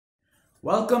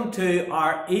Welcome to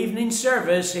our evening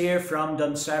service here from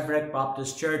Dunseverick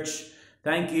Baptist Church.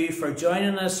 Thank you for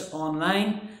joining us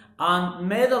online, and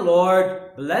may the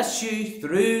Lord bless you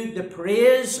through the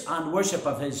praise and worship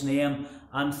of His name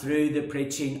and through the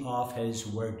preaching of His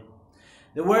word.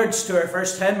 The words to our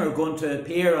first hymn are going to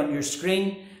appear on your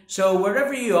screen, so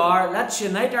wherever you are, let's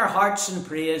unite our hearts in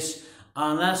praise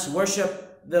and let's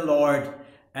worship the Lord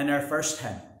in our first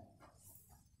hymn.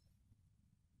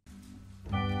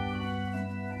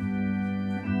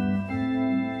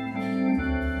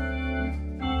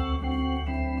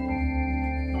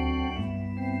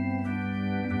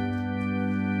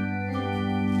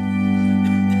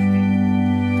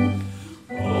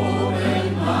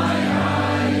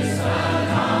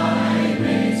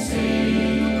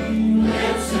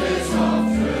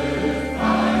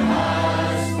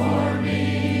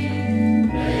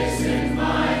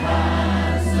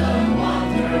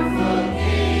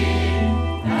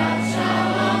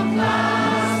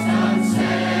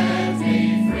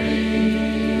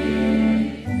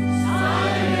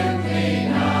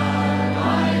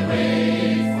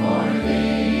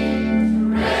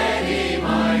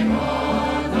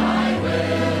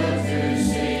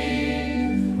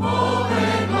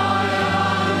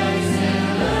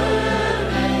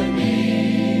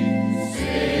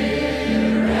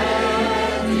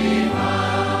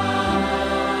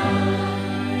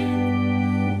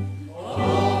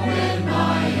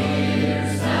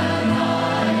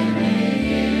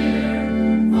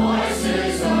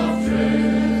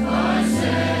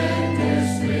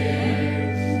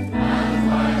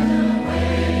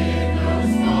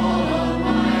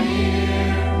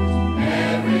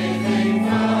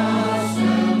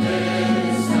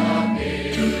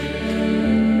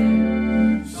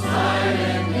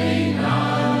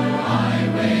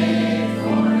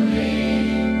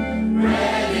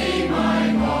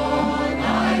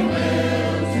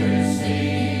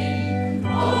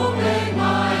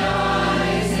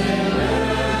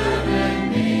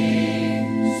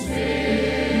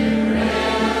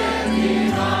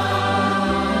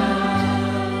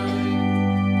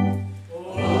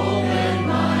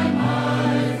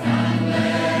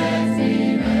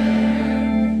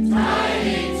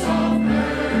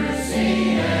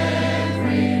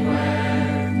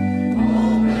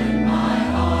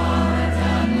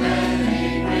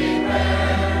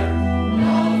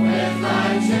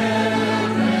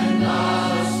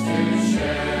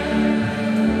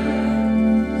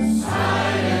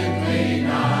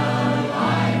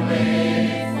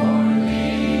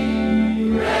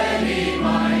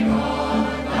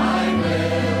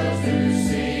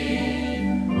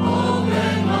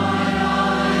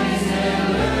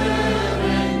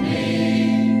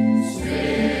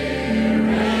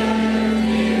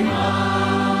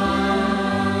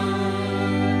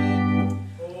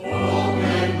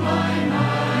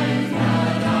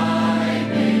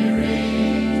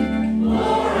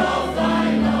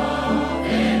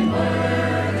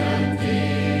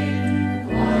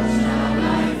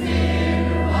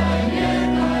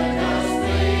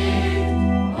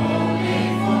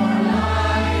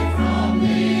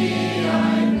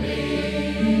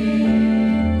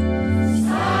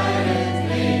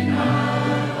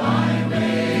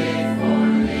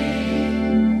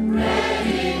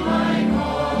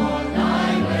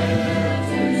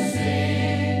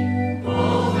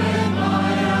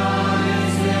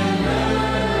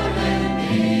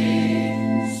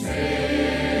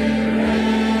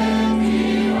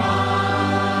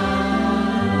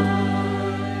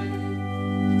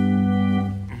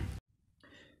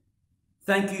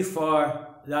 Thank you for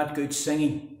that good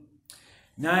singing.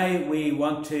 Now we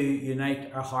want to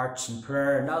unite our hearts in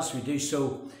prayer, and as we do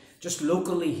so, just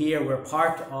locally here, we're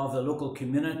part of the local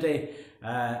community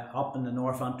up in the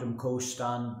North Antrim coast,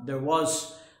 and there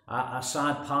was a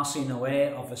sad passing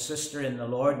away of a sister in the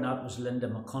Lord, and that was Linda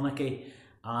McConaughey.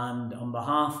 And on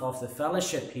behalf of the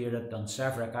fellowship here at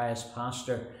Dunseverick, I as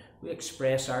pastor, we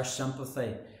express our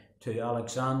sympathy to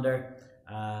Alexander,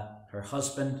 her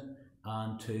husband,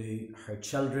 and to her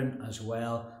children as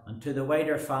well, and to the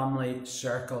wider family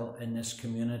circle in this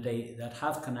community that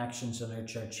have connections in our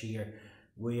church here.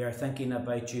 We are thinking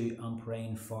about you and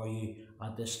praying for you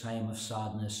at this time of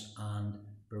sadness and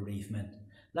bereavement.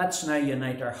 Let's now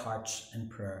unite our hearts in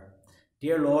prayer.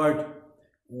 Dear Lord,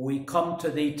 we come to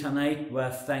Thee tonight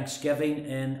with thanksgiving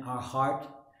in our heart.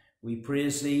 We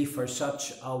praise Thee for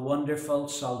such a wonderful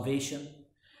salvation.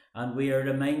 And we are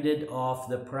reminded of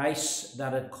the price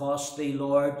that it cost Thee,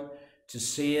 Lord, to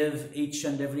save each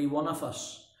and every one of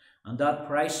us. And that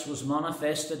price was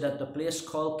manifested at the place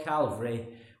called Calvary,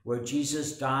 where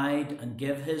Jesus died and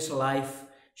gave His life,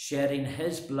 shedding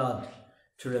His blood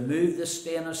to remove the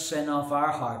stain of sin off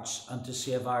our hearts and to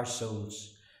save our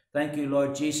souls. Thank you,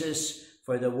 Lord Jesus,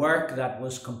 for the work that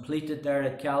was completed there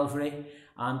at Calvary,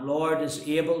 and Lord is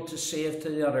able to save to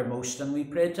the uttermost. And we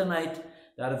pray tonight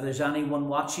that if there's anyone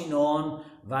watching on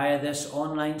via this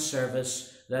online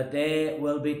service, that they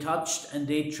will be touched,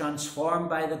 indeed transformed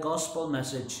by the gospel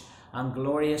message, and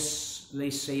gloriously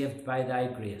saved by thy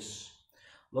grace.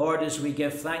 Lord, as we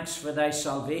give thanks for thy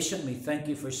salvation, we thank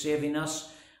you for saving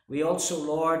us. We also,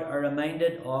 Lord, are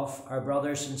reminded of our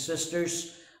brothers and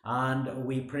sisters, and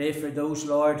we pray for those,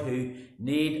 Lord, who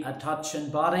need a touch in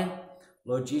body.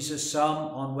 Lord Jesus,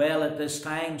 some unwell at this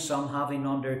time, some having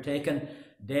undertaken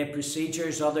day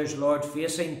procedures, others, Lord,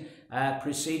 facing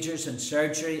procedures and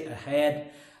surgery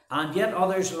ahead, and yet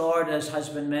others, Lord, as has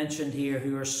been mentioned here,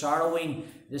 who are sorrowing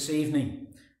this evening.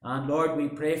 And Lord, we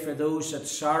pray for those that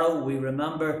sorrow. We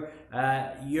remember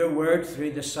your word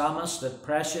through the psalmist, that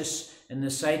precious in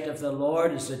the sight of the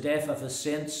Lord is the death of his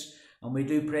saints. And we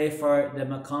do pray for the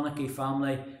McConaughey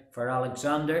family, for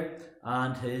Alexander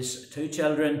and his 2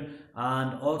 children,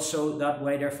 and also that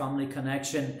wider family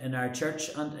connection in our church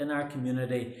and in our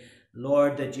community.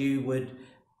 Lord, that you would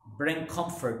bring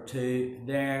comfort to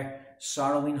their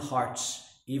sorrowing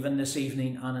hearts, even this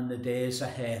evening and in the days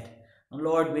ahead. And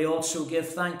Lord, we also give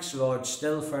thanks, Lord,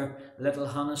 still for little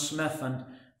Hannah Smith and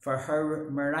for her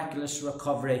miraculous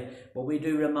recovery. But we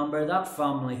do remember that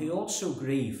family who also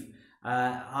grieve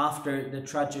after the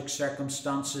tragic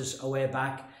circumstances away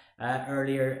back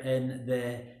earlier in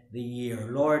the year.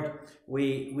 Lord,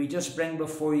 we just bring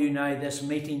before you now this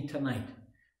meeting tonight.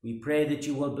 We pray that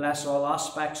you will bless all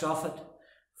aspects of it,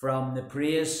 from the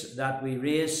praise that we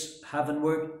raise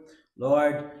heavenward,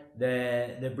 Lord,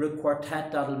 the Brook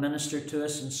Quartet that will minister to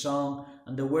us in song,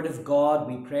 and the word of God,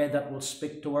 we pray that will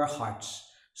speak to our hearts.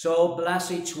 So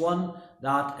bless each one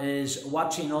that is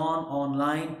watching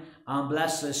online, and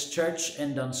bless this church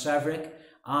in Dunseverick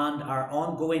and our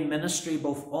ongoing ministry,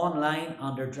 both online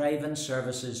and our drive-in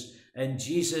services. In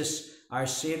Jesus, our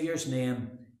Saviour's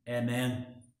name, amen.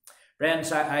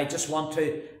 Friends, I just want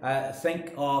to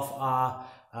think of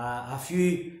a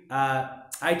few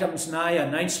items now,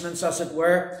 announcements as it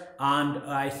were, and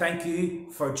I thank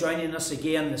you for joining us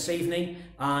again this evening,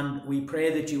 and we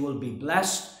pray that you will be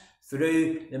blessed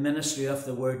through the ministry of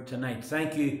the word tonight.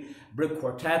 Thank you, Brook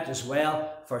Quartet, as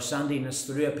well, for sending us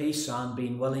through a piece and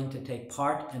being willing to take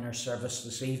part in our service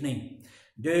this evening.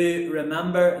 Do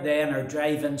remember then our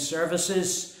drive-in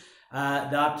services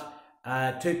that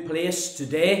took place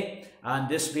today, and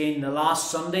this being the last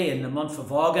Sunday in the month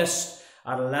of August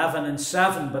at 11 and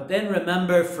 7. But then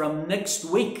remember, from next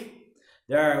week,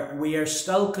 we are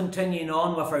still continuing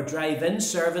on with our drive-in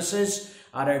services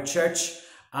at our church,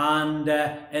 and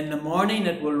in the morning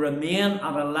it will remain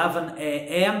at 11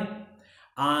 a.m.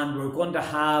 and we're going to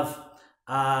have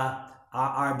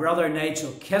our brother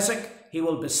Nigel Kissick. He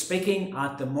will be speaking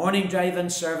at the morning drive-in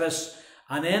service,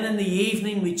 and then in the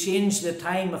evening we change the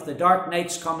time of the dark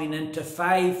nights coming into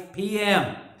 5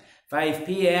 p.m. 5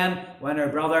 p.m. when our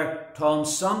brother Tom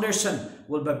Sanderson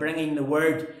will be bringing the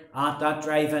word at that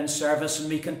drive-in service, and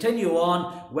we continue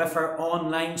on with our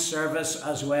online service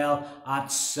as well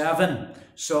at 7.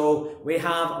 So we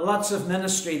have lots of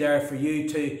ministry there for you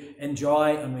to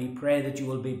enjoy, and we pray that you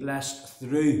will be blessed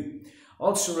through.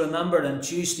 Also remember, on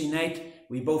Tuesday night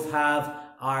we both have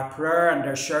our prayer and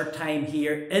our share time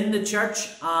here in the church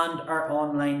and our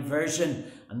online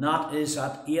version, and that is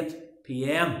at 8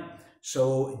 p.m.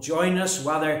 So join us,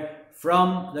 whether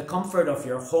from the comfort of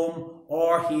your home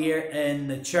or here in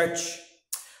the church.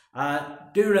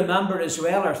 Do remember as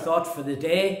well our thought for the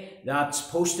day that's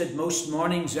posted most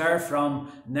mornings there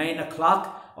from 9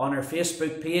 o'clock on our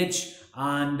Facebook page,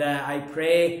 and I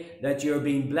pray that you're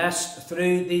being blessed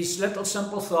through these little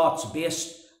simple thoughts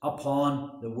based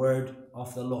upon the word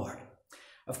of the Lord.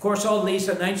 Of course, all these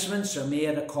announcements are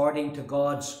made according to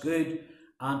God's good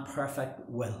and perfect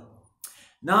will.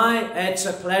 Now it's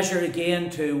a pleasure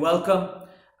again to welcome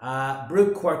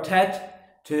Brook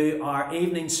Quartet to our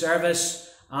evening service,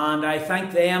 and I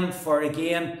thank them for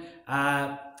again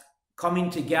coming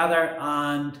together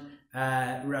and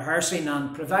rehearsing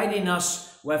and providing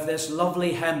us with this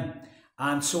lovely hymn.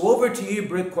 And so over to you,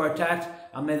 Brook Quartet,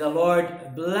 and may the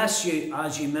Lord bless you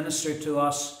as you minister to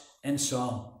us in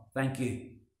song. Thank you.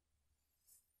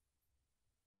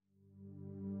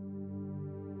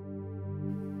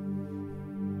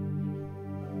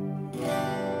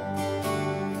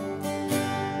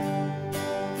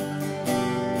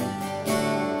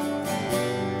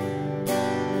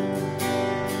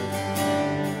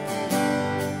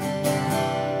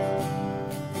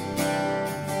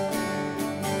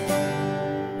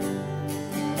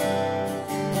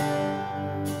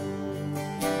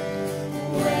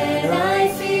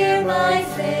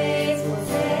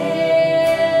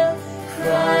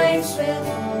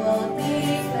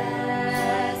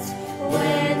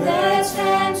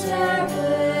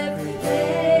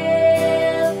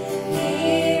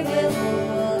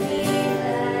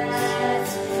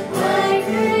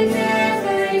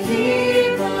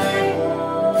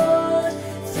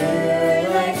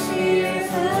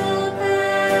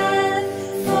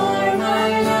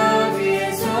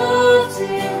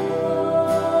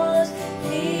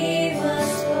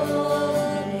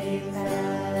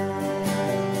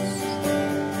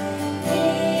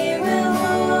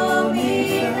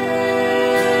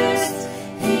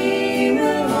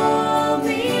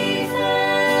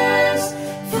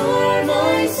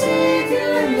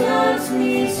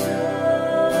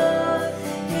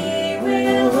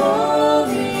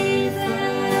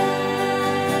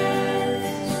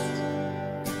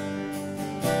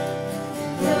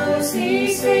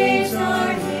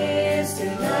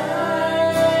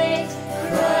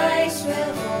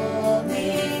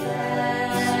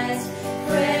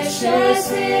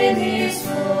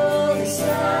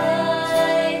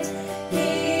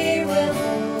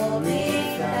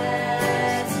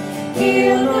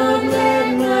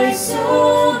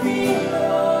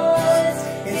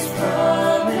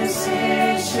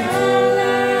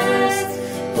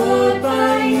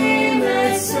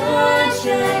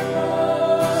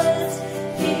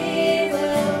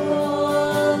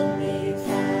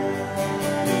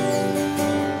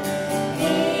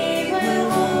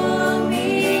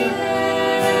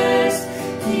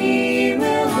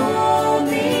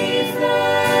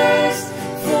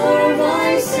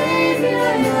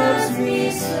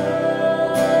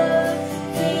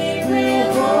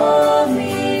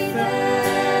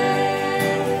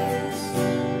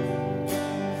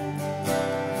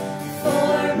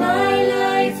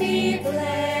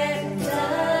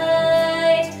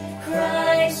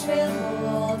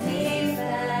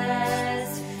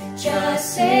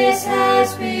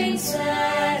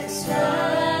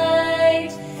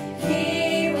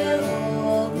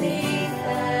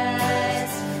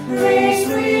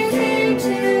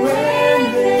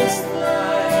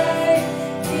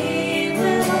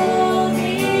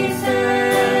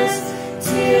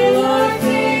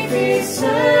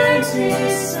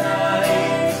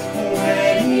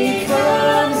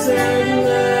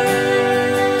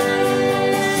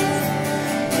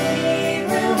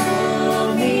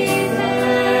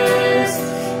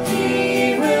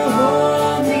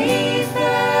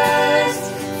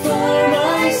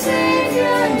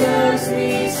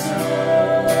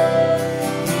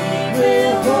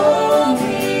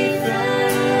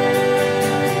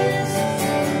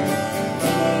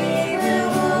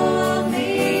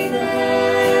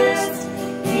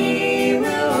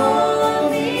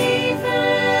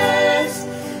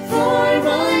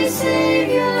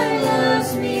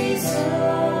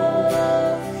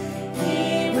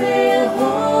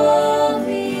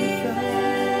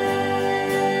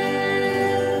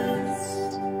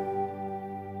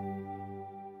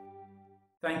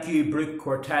 Thank you, Brook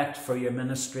Quartet, for your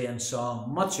ministry and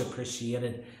song. Much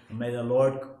appreciated. And may the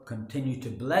Lord continue to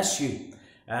bless you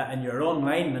in your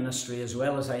online ministry, as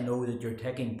well as I know that you're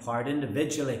taking part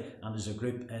individually and as a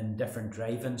group in different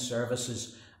drive-in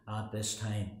services at this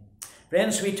time.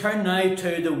 Friends, we turn now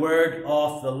to the word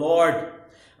of the Lord.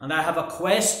 And I have a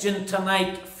question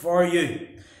tonight for you.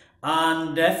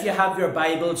 And if you have your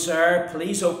Bibles there,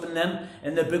 please open them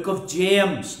in the book of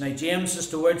James. Now, James is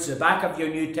towards the back of your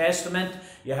New Testament.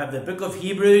 You have the book of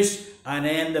Hebrews and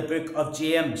then the book of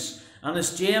James. And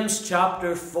it's James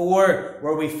chapter 4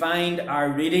 where we find our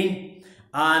reading.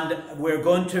 And we're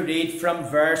going to read from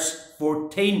verse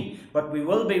 14. But we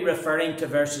will be referring to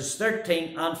verses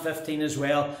 13 and 15 as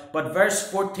well. But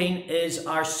verse 14 is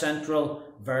our central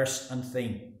verse and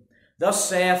theme. Thus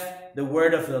saith the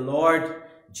word of the Lord,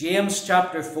 James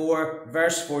chapter 4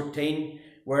 verse 14,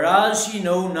 whereas ye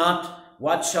know not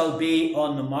what shall be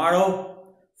on the morrow,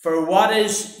 for what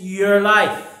is your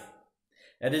life?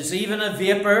 It is even a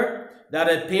vapour that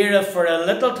appeareth for a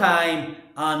little time,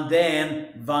 and then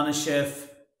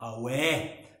vanisheth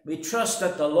away. We trust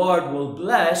that the Lord will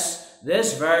bless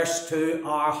this verse to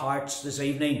our hearts this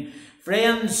evening.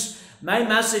 Friends, my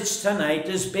message tonight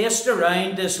is based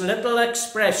around this little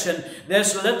expression,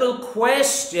 this little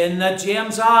question that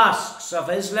James asks of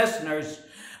his listeners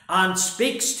and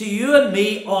speaks to you and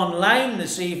me online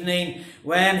this evening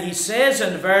when he says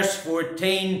in verse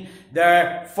 14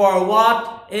 there, for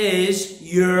what is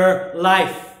your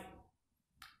life?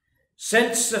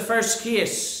 Since the first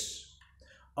case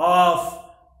of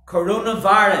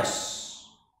coronavirus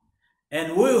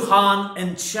in Wuhan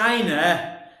in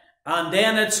China and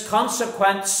then its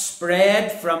consequence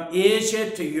spread from Asia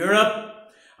to Europe,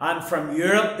 and from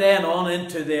Europe then on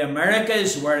into the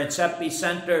Americas, where its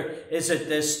epicenter is at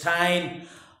this time.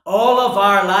 All of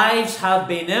our lives have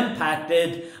been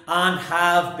impacted and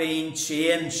have been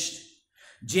changed.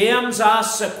 James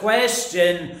asks a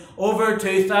question over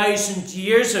 2,000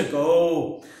 years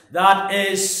ago that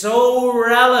is so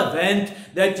relevant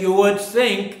that you would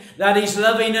think that he's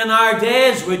living in our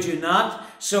days, would you not?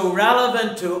 So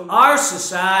relevant to our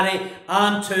society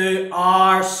and to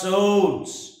our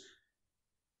souls.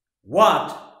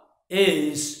 What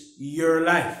is your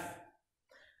life?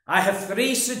 I have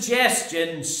 3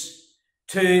 suggestions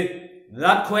to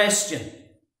that question.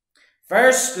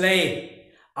 Firstly,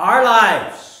 our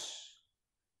lives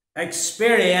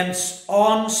experience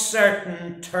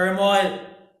uncertain turmoil.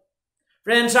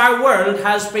 Friends, our world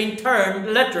has been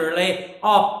turned literally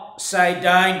upside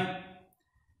down.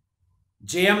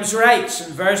 James writes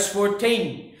in verse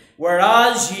 14,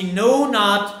 "Whereas ye know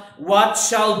not what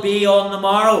shall be on the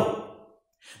morrow."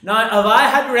 Now, if I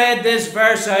had read this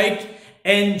verse out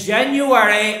in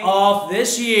January of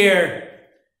this year,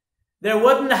 there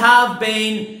wouldn't have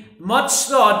been much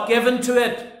thought given to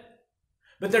it.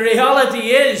 But the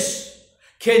reality is,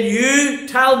 can you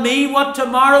tell me what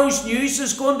tomorrow's news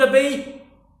is going to be?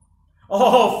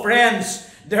 Oh, friends,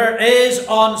 there is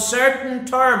uncertain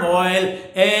turmoil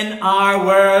in our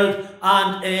world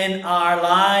and in our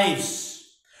lives.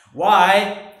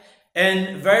 Why?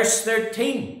 In verse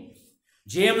 13,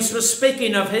 James was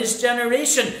speaking of his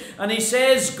generation, and he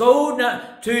says, "Go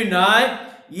to now,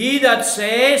 ye that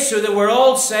say," so they were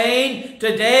all saying,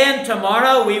 "Today and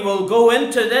tomorrow we will go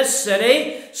into this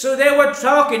city." So they were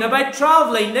talking about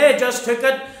travelling. They just took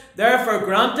it there for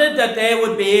granted that they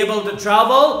would be able to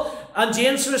travel. And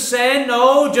James was saying,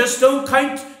 no, just don't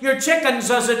count your chickens,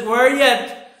 as it were,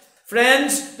 yet.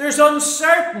 Friends, there's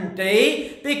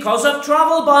uncertainty because of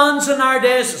travel bans in our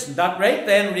days. Isn't that right?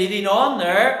 Then reading on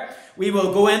there, we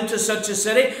will go into such a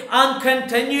city and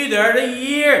continue there a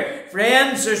year.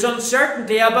 Friends, there's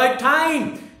uncertainty about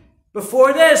time.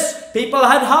 Before this, people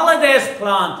had holidays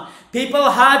planned.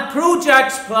 People had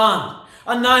projects planned.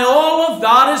 And now all of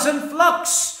that is in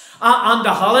flux. And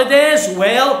the holidays,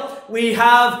 well, we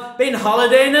have been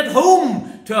holidaying at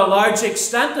home to a large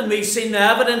extent, and we've seen the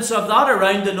evidence of that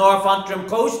around the North Antrim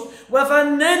coast with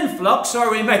an influx, or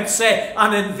we might say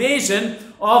an invasion,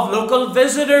 of local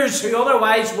visitors who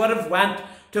otherwise would have went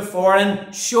to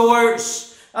foreign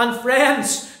shores. And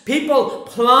friends, people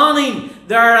planning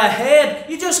their ahead,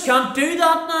 you just can't do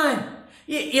that now.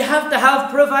 You have to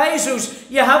have provisos.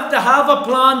 You have to have a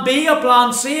plan B, a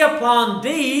plan C, a plan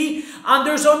D. And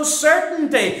there's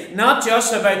uncertainty, not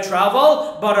just about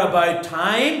travel, but about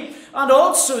time. And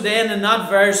also then in that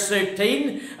verse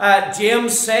 13,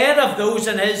 James said of those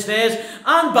in his days,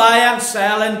 "And buy and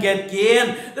sell and get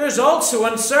gain." There's also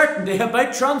uncertainty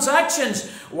about transactions.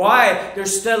 Why? There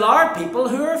still are people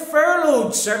who are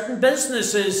furloughed. Certain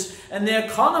businesses in the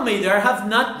economy there have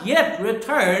not yet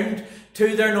returned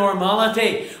to their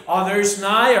normality. Others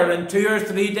now are in 2 or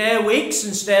 3 day weeks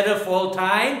instead of full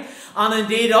time. And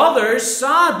indeed others,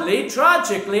 sadly,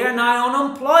 tragically, are now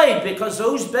unemployed because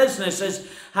those businesses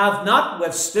have not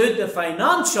withstood the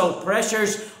financial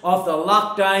pressures of the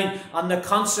lockdown and the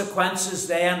consequences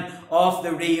then of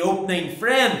the reopening.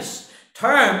 Friends,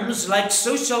 terms like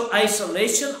social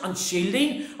isolation and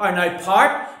shielding are now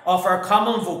part of our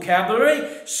common vocabulary.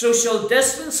 Social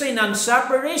distancing and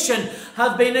separation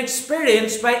have been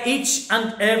experienced by each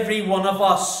and every one of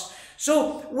us.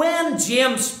 So when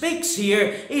James speaks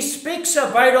here, he speaks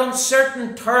about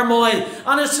uncertain turmoil,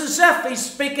 and it's as if he's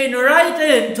speaking right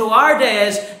into our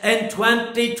days in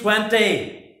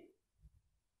 2020.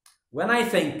 When I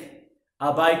think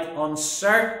about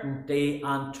uncertainty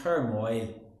and turmoil,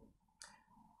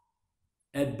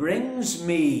 it brings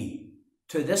me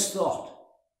to this thought: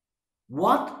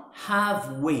 what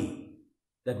have we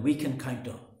that we can count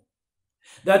on,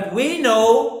 that we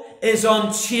know is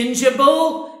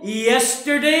unchangeable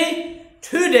yesterday,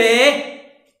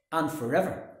 today, and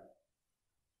forever?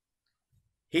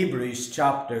 Hebrews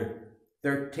chapter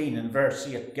 13 and verse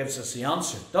 8 gives us the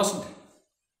answer, doesn't it?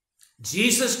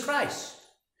 Jesus Christ,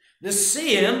 the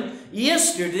same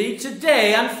yesterday,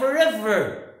 today, and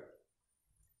forever.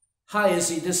 How is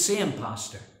he the same,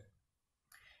 Pastor?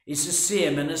 He's the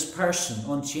same in his person,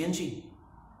 unchanging.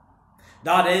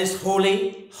 That is,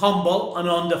 holy, humble, and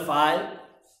undefiled.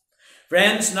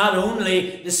 Friends, not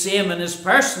only the same in his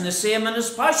person, the same in his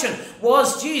passion.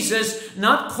 Was Jesus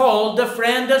not called the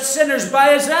friend of sinners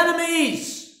by his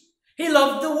enemies? He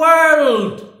loved the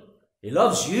world. He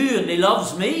loves you and he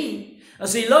loves me.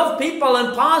 As he loved people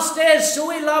in past days, so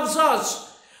he loves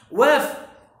us. with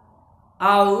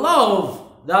a love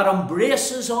that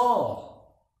embraces all.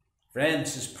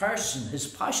 Friends, his person, his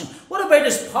passion. What about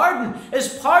his pardon?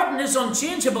 His pardon is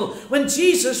unchangeable. When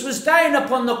Jesus was dying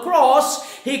upon the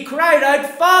cross, he cried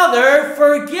out, Father,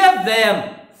 forgive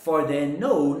them, for they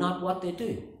know not what they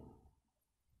do.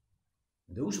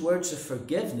 Those words of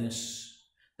forgiveness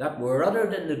that were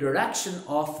uttered in the direction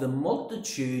of the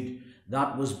multitude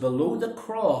that was below the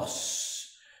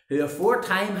cross, who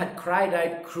aforetime had cried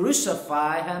out,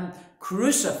 crucify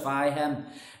him,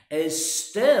 is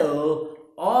still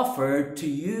offered to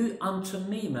you and to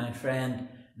me, my friend,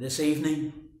 this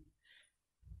evening.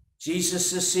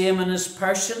 Jesus is same in his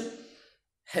person,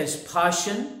 his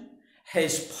passion,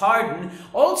 his pardon,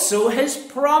 also his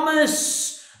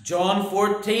promise. John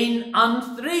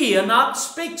 14:3, and that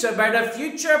speaks about a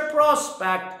future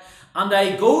prospect. And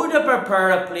I go to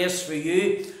prepare a place for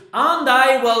you, and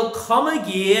I will come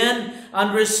again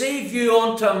and receive you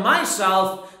unto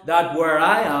myself, that where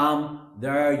I am,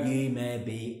 there ye may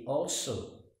be also.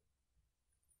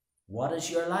 What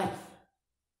is your life?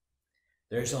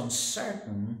 There's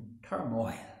uncertain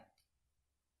turmoil.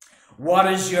 What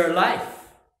is your life?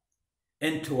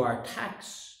 Into our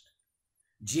text,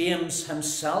 James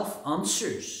himself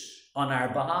answers on our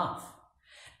behalf.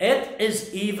 It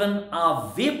is even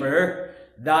a vapour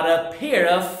that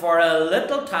appeareth for a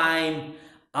little time,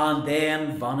 and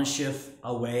then vanisheth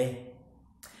away.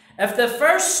 If the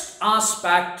first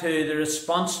aspect to the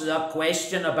response to that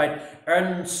question about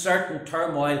uncertain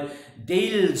turmoil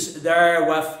deals there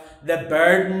with the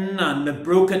burden and the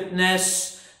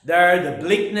brokenness, the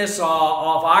bleakness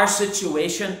of our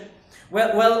situation,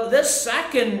 well, this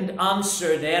second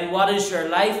answer then, what is your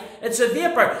life? It's a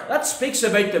vapour. That speaks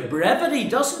about the brevity,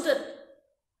 doesn't it?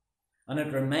 And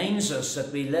it reminds us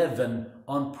that we live in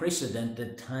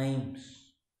unprecedented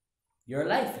times. Your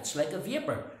life, it's like a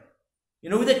vapour. You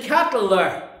know, the cattle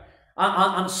there,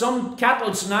 and some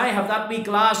cattles now have that wee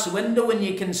glass window and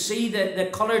you can see the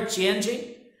colour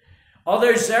changing.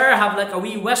 Others there have like a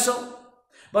wee whistle.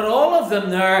 But all of them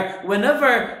there,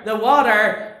 whenever the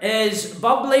water is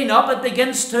bubbling up, it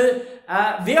begins to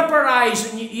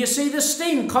vaporise, and you see the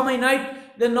steam coming out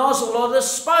the nozzle or the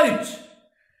spout.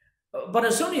 But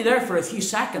it's only there for a few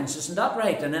seconds, isn't that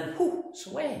right? And then, whoo, it's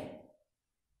away.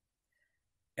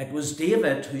 It was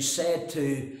David who said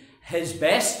to his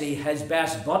bestie, his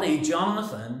best buddy,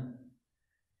 Jonathan,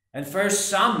 in 1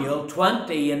 Samuel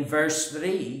 20 and verse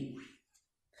 3,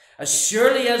 as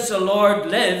surely as the Lord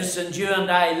lives and you and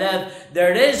I live,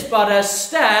 there is but a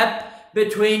step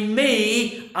between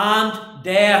me and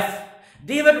death.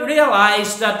 David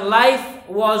realized that life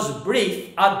was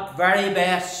brief at very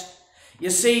best.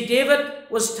 You see, David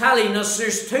was telling us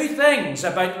there's two things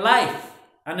about life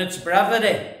and its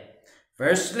brevity.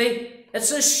 Firstly,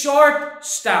 it's a short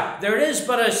step. There is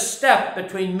but a step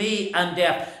between me and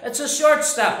death. It's a short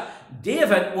step.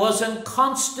 David was in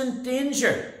constant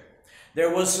danger.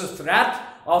 There was the threat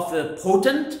of the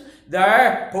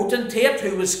potentate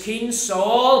who was King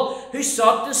Saul, who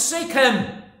sought to seek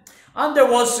him. And there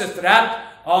was the threat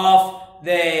of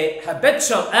the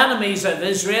habitual enemies of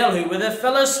Israel, who were the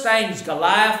Philistines,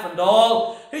 Goliath and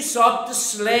all, who sought to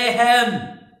slay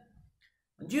him.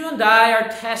 And you and I are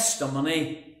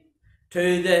testimony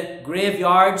to the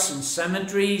graveyards and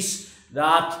cemeteries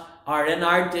that are in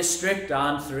our district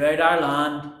and throughout our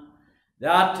land,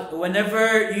 that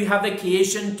whenever you have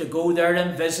occasion to go there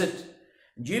and visit,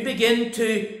 and you begin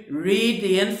to read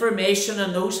the information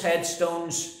on those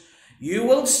headstones, you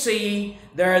will see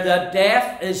there that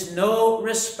death is no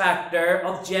respecter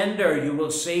of gender. You will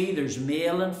see there's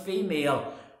male and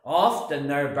female. Often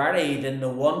they're buried in the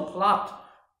one plot,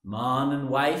 man and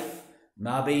wife,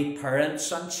 maybe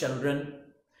parents and children.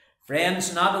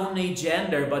 Friends, not only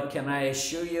gender, but can I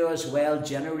assure you as well,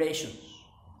 generations.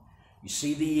 You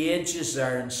see the ages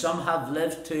there, and some have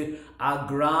lived to a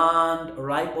grand,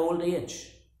 ripe old age.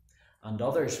 And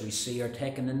others we see are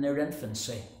taken in their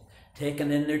infancy,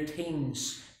 taken in their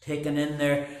teens, taken in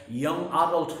their young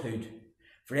adulthood.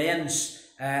 Friends,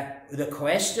 the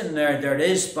question there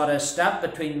is but a step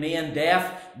between me and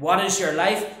death. What is your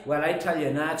life? Well, I tell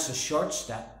you now, it's a short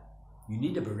step. You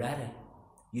need to be ready.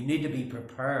 You need to be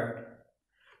prepared.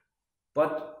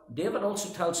 But David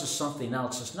also tells us something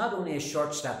else. It's not only a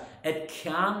short step, it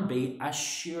can be a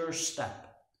sure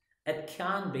step. It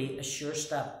can be a sure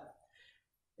step.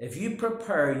 If you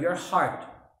prepare your heart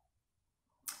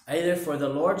either for the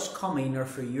Lord's coming or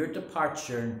for your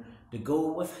departure to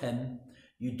go with him,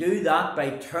 you do that by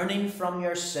turning from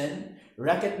your sin,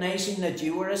 recognizing that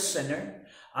you were a sinner,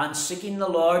 and seeking the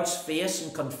Lord's face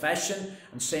in confession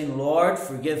and saying, Lord,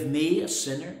 forgive me, a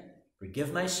sinner,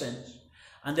 forgive my sins.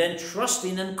 and then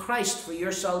trusting in Christ for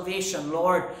your salvation.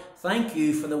 Lord, thank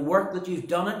you for the work that you've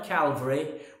done at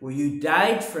Calvary, where you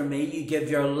died for me, you gave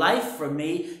your life for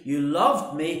me, you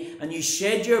loved me, and you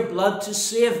shed your blood to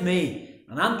save me.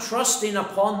 And I'm trusting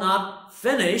upon that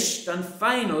finished and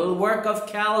final work of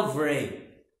Calvary.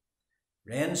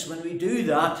 Friends, when we do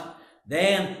that,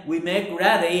 then we make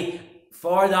ready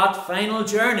for that final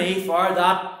journey, for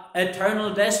that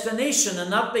eternal destination,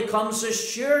 and that becomes a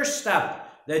sure step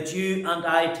that you and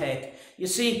I take. You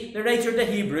see, the writer of the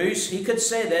Hebrews, he could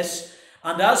say this,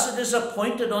 and as it is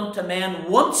appointed unto men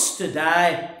once to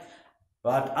die,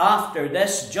 but after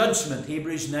this judgment,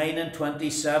 Hebrews 9 and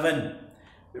 27.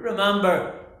 We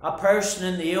remember a person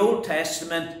in the Old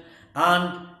Testament,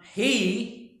 and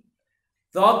he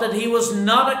thought that he was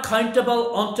not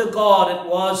accountable unto God. It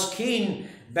was King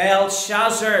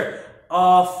Belshazzar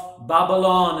of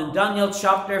Babylon in Daniel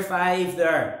chapter 5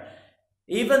 there.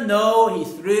 Even though he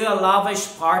threw a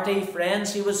lavish party,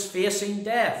 friends, he was facing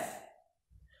death,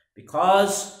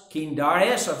 because King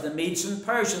Darius of the Medes and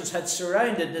Persians had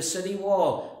surrounded the city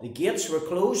wall. The gates were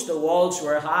closed, the walls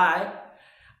were high,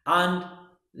 and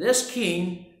this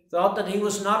king thought that he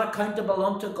was not accountable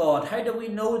unto God. How do we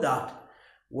know that?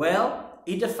 Well,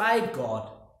 he defied God.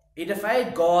 He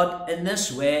defied God in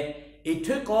this way. He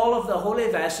took all of the holy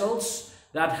vessels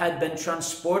that had been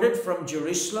transported from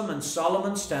Jerusalem and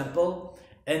Solomon's temple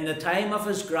in the time of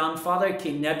his grandfather,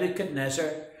 King Nebuchadnezzar,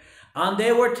 and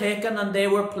they were taken and they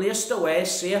were placed away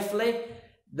safely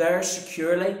there,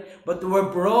 securely, but they were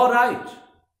brought out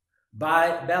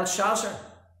by Belshazzar,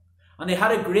 and he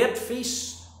had a great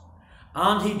feast,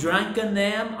 and he drank in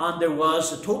them, and there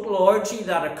was a total orgy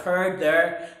that occurred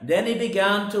there. Then he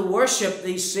began to worship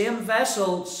these same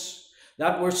vessels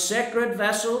that were sacred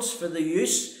vessels for the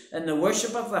use in the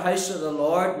worship of the house of the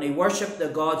Lord, and he worshipped the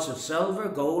gods of silver,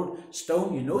 gold,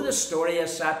 stone. You know the story,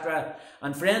 etc.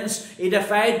 And friends, he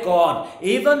defied God.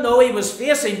 Even though he was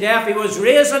facing death, he was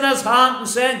raising his hand and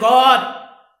saying, God,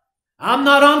 I'm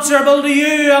not answerable to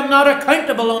you. I'm not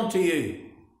accountable unto you.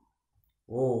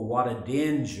 Oh, what a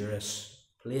dangerous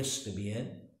place to be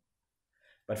in.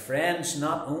 But friends,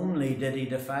 not only did he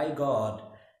defy God,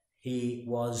 he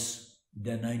was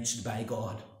denounced by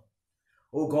God.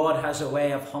 Oh, God has a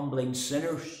way of humbling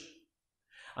sinners.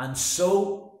 And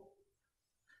so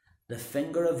the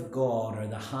finger of God, or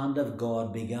the hand of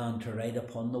God, began to write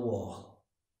upon the wall.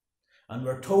 And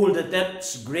we're told that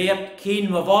this great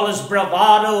king, with all his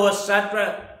bravado,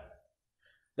 etc.,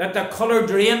 that the colour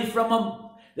drained from him.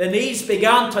 The knees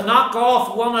began to knock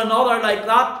off one another like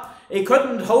that. He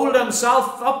couldn't hold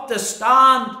himself up to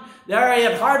stand. There he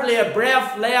had hardly a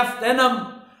breath left in him.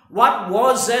 What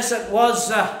was this? It was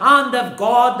the hand of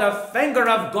God, the finger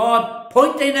of God,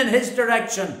 pointing in his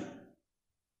direction.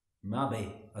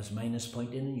 Maybe as mine is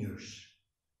pointing in yours.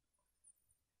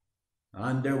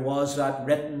 And there was that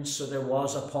written, so there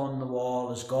was upon the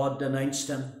wall, as God denounced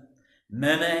him.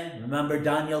 Many, remember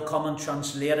Daniel come and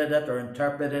translated it or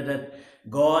interpreted it,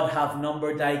 God hath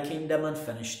numbered thy kingdom and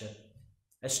finished it.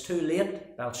 It's too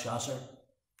late, Belshazzar.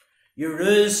 You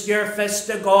raised your fist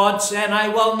to God, saying, I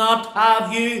will not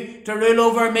have you to rule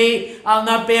over me. I'll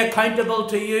not be accountable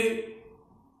to you.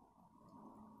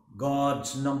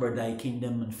 God's numbered thy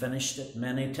kingdom and finished it.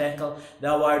 Many tekel,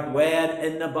 thou art weighed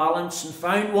in the balance and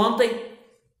found wanting.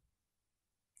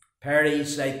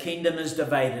 Perish, thy kingdom is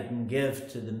divided, and give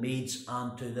to the Medes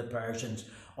and to the Persians.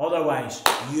 Otherwise,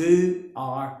 you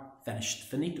are finished.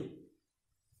 Finito.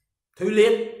 Too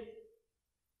late.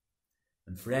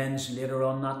 And friends, later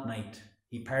on that night,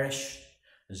 he perished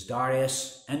as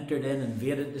Darius entered in,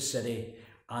 invaded the city,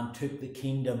 and took the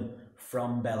kingdom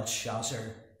from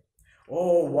Belshazzar.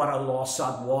 Oh, what a loss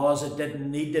that was. It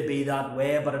didn't need to be that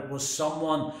way, but it was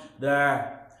someone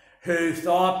there who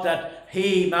thought that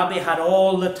he maybe had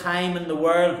all the time in the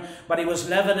world, but he was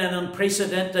living in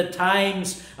unprecedented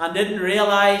times and didn't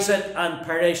realize it and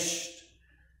perished.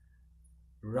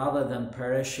 Rather than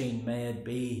perishing, may it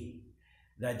be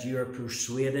that you are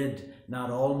persuaded,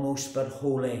 not almost but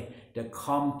wholly, to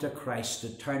come to Christ, to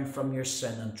turn from your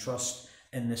sin and trust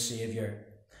in the Saviour.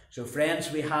 So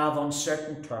friends, we have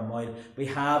uncertain turmoil, we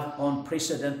have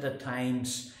unprecedented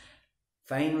times.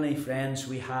 Finally, friends,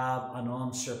 we have an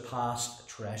unsurpassed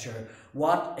treasure.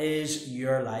 What is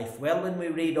your life? Well, when we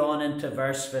read on into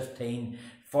verse 15,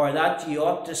 for that you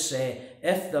ought to say,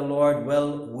 if the Lord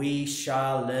will, we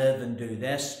shall live and do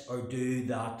this or do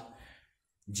that.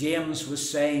 James was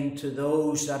saying to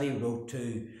those that he wrote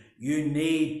to, You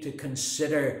need to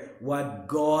consider what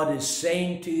God is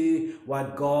saying to you,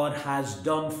 what God has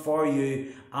done for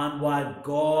you, and what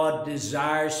God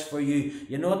desires for you.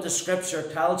 You know what the scripture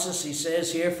tells us? He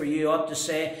says here, for you ought to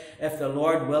say, if the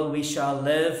Lord will, we shall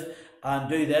live, and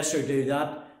do this or do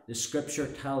that. The scripture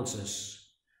tells us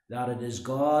that it is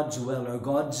God's will or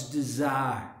God's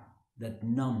desire that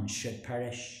none should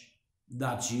perish.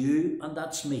 That's you and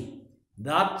that's me.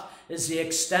 That is the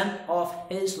extent of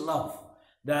his love,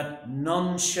 that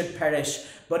none should perish.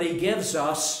 But he gives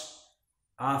us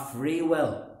a free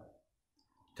will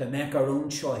to make our own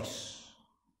choice.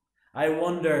 I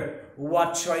wonder,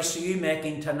 what choice are you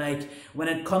making tonight? When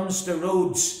it comes to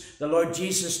roads, the Lord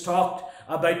Jesus talked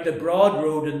about the broad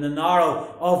road and the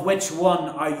narrow. Of which one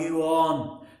are you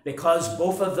on? Because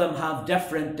both of them have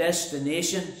different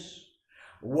destinations.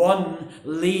 One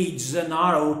leads the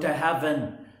narrow to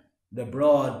heaven, the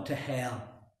broad to hell.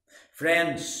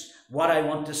 Friends, what I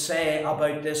want to say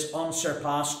about this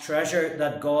unsurpassed treasure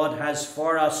that God has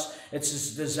for us, it's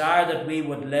his desire that we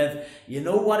would live. You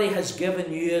know what he has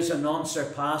given you as an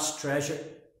unsurpassed treasure?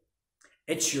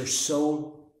 It's your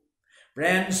soul.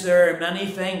 Friends, there are many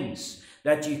things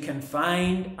that you can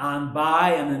find and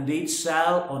buy and indeed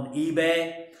sell on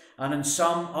eBay and in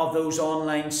some of those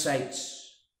online sites.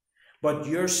 But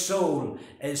your soul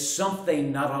is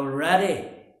something that already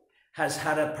has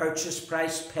had a purchase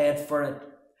price paid for it.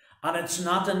 And it's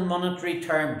not in monetary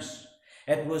terms.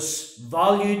 It was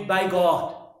valued by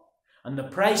God. And the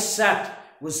price set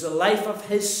was the life of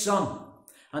his Son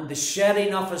and the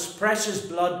shedding of his precious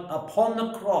blood upon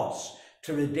the cross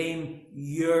to redeem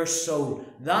your soul.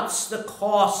 That's the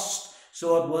cost.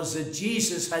 So it was that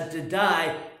Jesus had to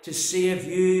die to save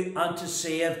you and to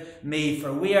save me.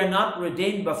 For we are not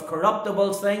redeemed with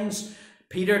corruptible things.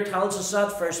 Peter tells us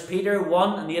that, 1 Peter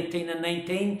 1 and 18 and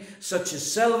 19, such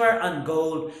as silver and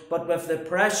gold, but with the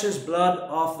precious blood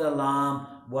of the Lamb,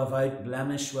 without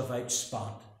blemish, without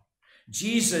spot.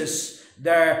 Jesus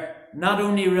there not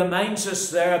only reminds us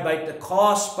there about the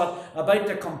cost, but about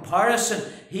the comparison.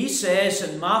 He says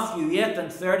in Matthew 8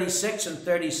 and 36 and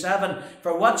 37,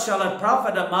 for what shall it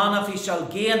profit a man if he shall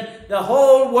gain the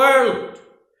whole world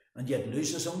and yet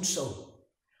lose his own soul?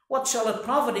 What shall it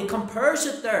profit? He compares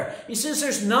it there. He says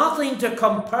there's nothing to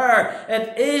compare.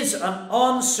 It is an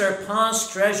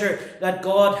unsurpassed treasure that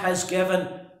God has given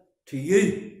to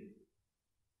you.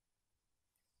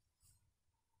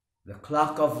 The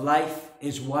clock of life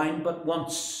is wound but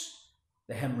once,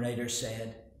 the hymn writer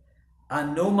said,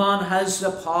 and no man has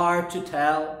the power to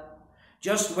tell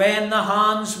just when the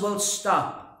hands will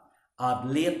stop at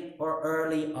late or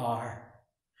early hour.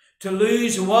 To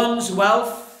lose one's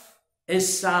wealth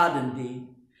is sad indeed.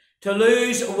 To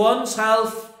lose one's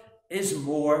health is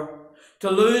more. To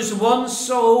lose one's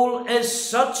soul is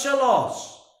such a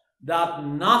loss that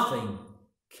nothing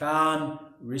can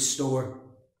restore.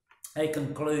 I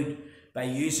conclude by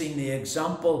using the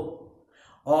example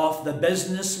of the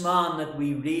businessman that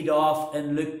we read of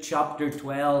in Luke chapter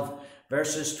 12,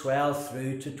 verses 12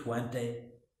 through to 20.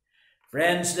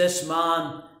 Friends, this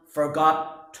man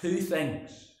forgot two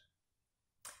things.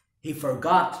 He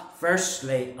forgot,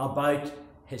 firstly, about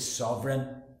his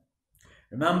sovereign.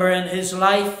 Remember, in his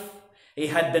life, he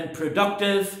had been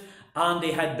productive and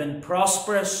he had been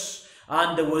prosperous,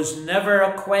 and there was never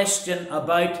a question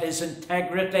about his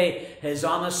integrity, his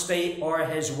honesty, or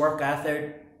his work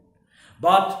ethic.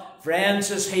 But, friends,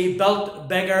 as he built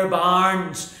bigger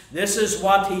barns, this is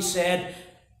what he said,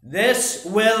 this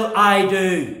will I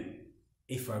do.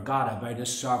 He forgot about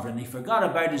his sovereign. He forgot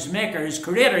about his maker, his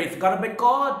creator. He forgot about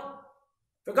God.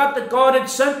 Forgot that God had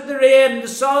sent the rain and the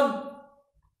sun.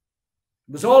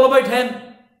 It was all about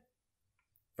him.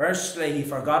 Firstly, he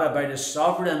forgot about his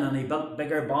sovereign and he built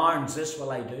bigger barns. This will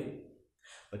I do.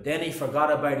 But then he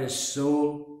forgot about his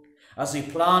soul. As he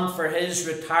planned for his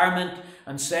retirement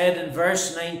and said in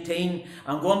verse 19,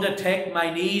 I'm going to take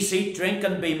mine ease, eat, drink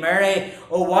and be merry.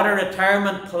 Oh, what a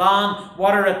retirement plan,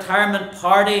 what a retirement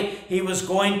party he was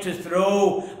going to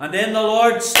throw. And then the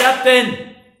Lord stepped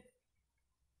in.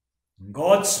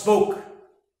 God spoke.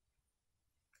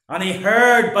 And he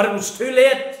heard, but it was too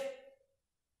late.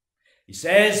 He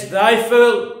says, thou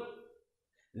fool,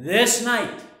 this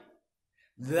night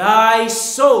thy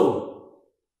soul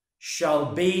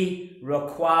shall be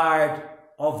required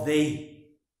of thee.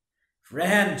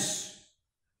 Friends,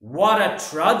 what a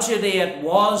tragedy it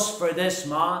was for this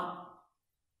man.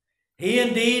 He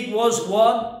indeed was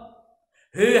one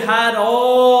who had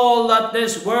all that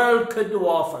this world could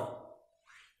offer,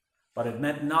 but it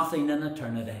meant nothing in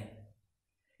eternity.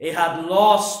 He had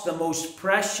lost the most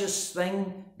precious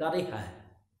thing that he had,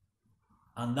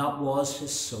 and that was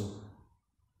his soul.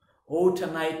 Oh,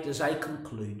 tonight as I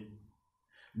conclude,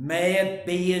 may it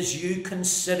be as you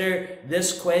consider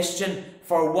this question,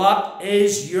 for what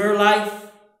is your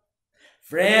life?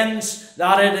 Friends,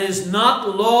 that it is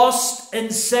not lost in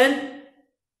sin,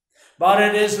 but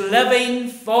it is living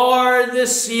for the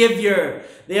Saviour.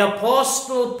 The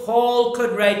Apostle Paul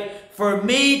could write, for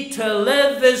me to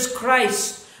live is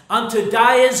Christ, and to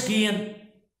die is gain.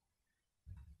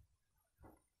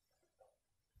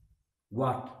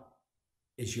 What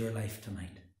is your life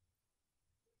tonight?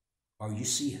 Are you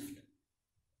saved?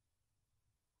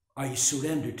 Are you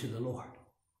surrendered to the Lord?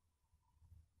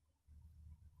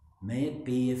 May it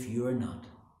be, if you are not,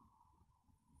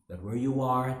 that where you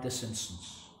are at this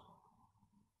instance,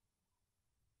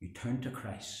 you turn to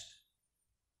Christ,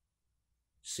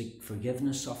 seek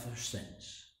forgiveness of your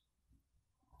sins.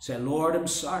 Say, Lord, I'm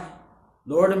sorry.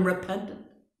 Lord, I'm repentant.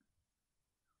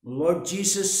 Lord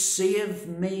Jesus, save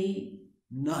me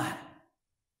now.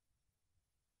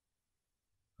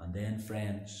 And then,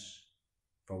 friends,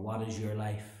 for what is your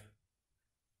life?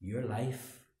 Your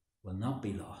life will not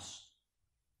be lost,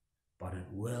 but it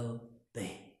will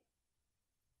be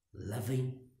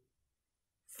living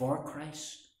for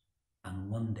Christ and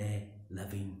one day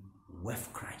living with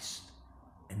Christ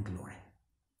in glory.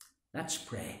 Let's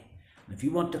pray. And if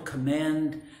you want to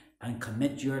commend and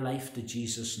commit your life to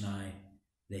Jesus now,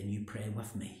 then you pray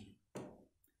with me.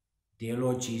 Dear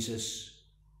Lord Jesus,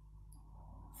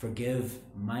 forgive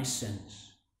my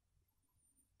sins,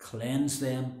 cleanse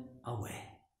them away,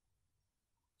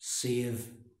 save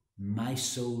my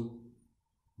soul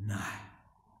now,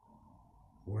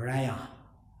 where I am.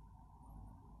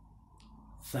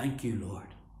 Thank you,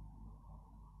 Lord,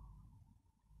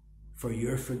 for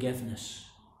your forgiveness,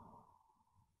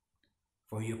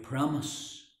 for your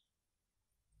promise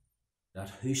that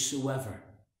whosoever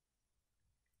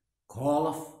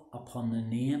calleth upon the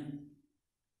name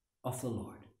of the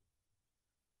Lord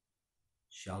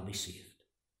shall be saved.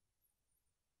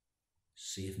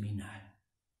 Save me now.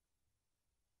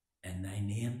 In thy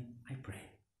name I pray.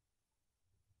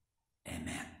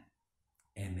 Amen.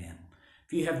 Amen.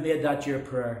 If you have made that your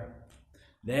prayer,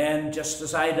 then just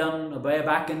as I done way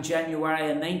back in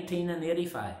January in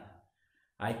 1985,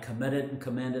 I committed and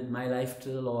commended my life to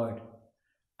the Lord,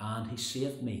 and he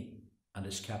saved me and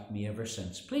has kept me ever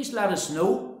since. Please let us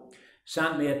know.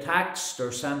 Send me a text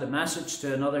or send a message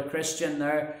to another Christian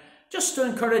there, just to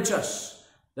encourage us,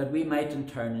 that we might in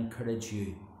turn encourage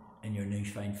you in your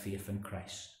newfound faith in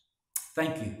Christ.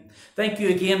 Thank you. Thank you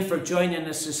again for joining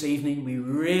us this evening. We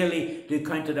really do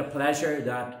count it a pleasure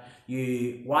that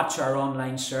you watch our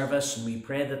online service, and we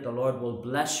pray that the Lord will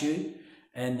bless you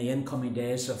in the incoming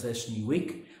days of this new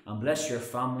week, and bless your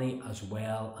family as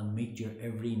well, and meet your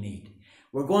every need.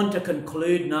 We're going to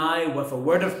conclude now with a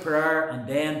word of prayer and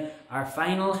then our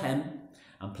final hymn,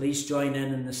 and please join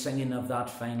in the singing of that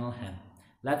final hymn.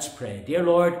 Let's pray. Dear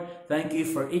Lord, thank you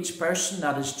for each person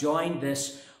that has joined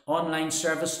this online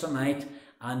service tonight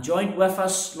and joined with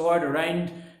us, Lord,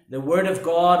 around the Word of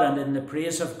God and in the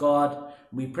praise of God.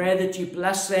 We pray that you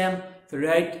bless them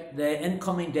throughout the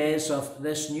incoming days of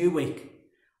this new week.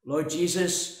 Lord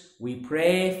Jesus, we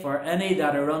pray for any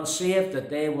that are unsaved, that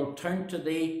they will turn to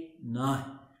thee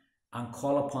now and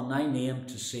call upon thy name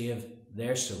to save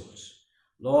their souls.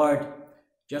 Lord,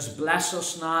 just bless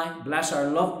us now, bless our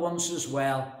loved ones as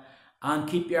well, and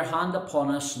keep your hand upon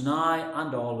us now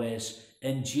and always,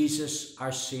 in Jesus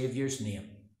our Saviour's name.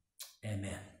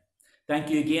 Amen. Thank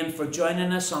you again for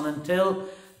joining us, and until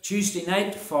Tuesday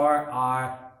night for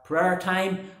our prayer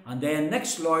time, and then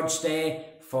next Lord's Day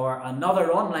for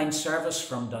another online service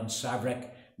from Dunsavrick.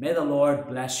 May the Lord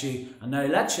bless you. And now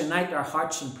let's unite our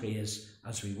hearts in praise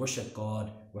as we worship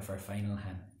God with our final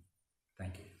hymn.